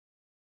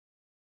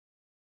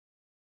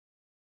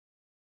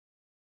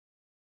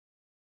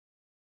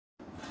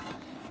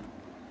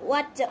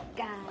What's up,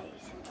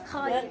 guys?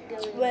 How you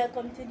doing?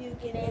 Welcome to the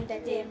UK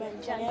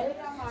Entertainment Channel,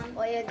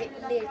 where you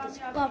get the latest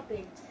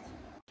puppets.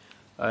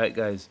 Alright,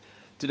 guys.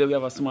 Today we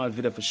have a small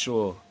video for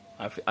sure.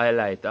 I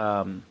highlight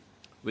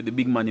with the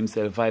big man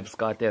himself, vybz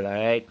Kartel.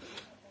 Alright,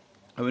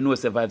 and we know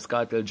say vybz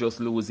Kartel just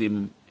lose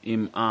him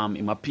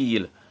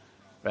appeal,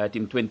 right?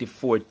 In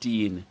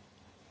 2014,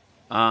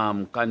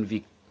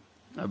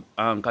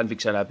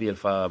 conviction appeal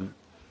for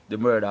the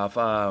murder of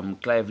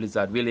Clive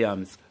Lizard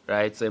Williams,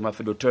 right? So he have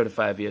to do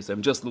 35 years. So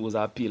he just lose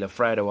the appeal.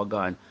 Friday was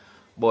gone,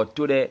 but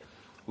today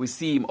we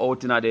see him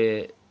out in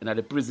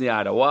the prison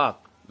yard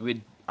walk with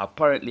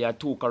apparently a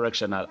 2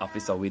 correctional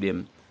officer with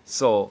him.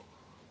 So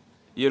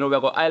you know,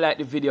 we're going to highlight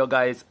the video,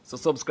 guys. So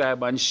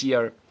subscribe and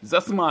share. It's a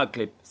small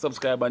clip.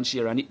 Subscribe and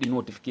share and hit the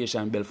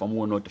notification bell for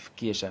more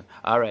notification.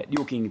 Alright,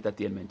 Duke King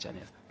Entertainment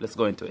Channel. Let's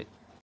go into it.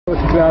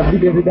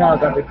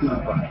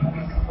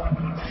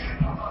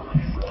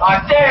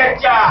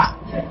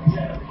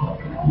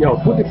 Yo,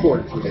 put the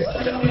phone today.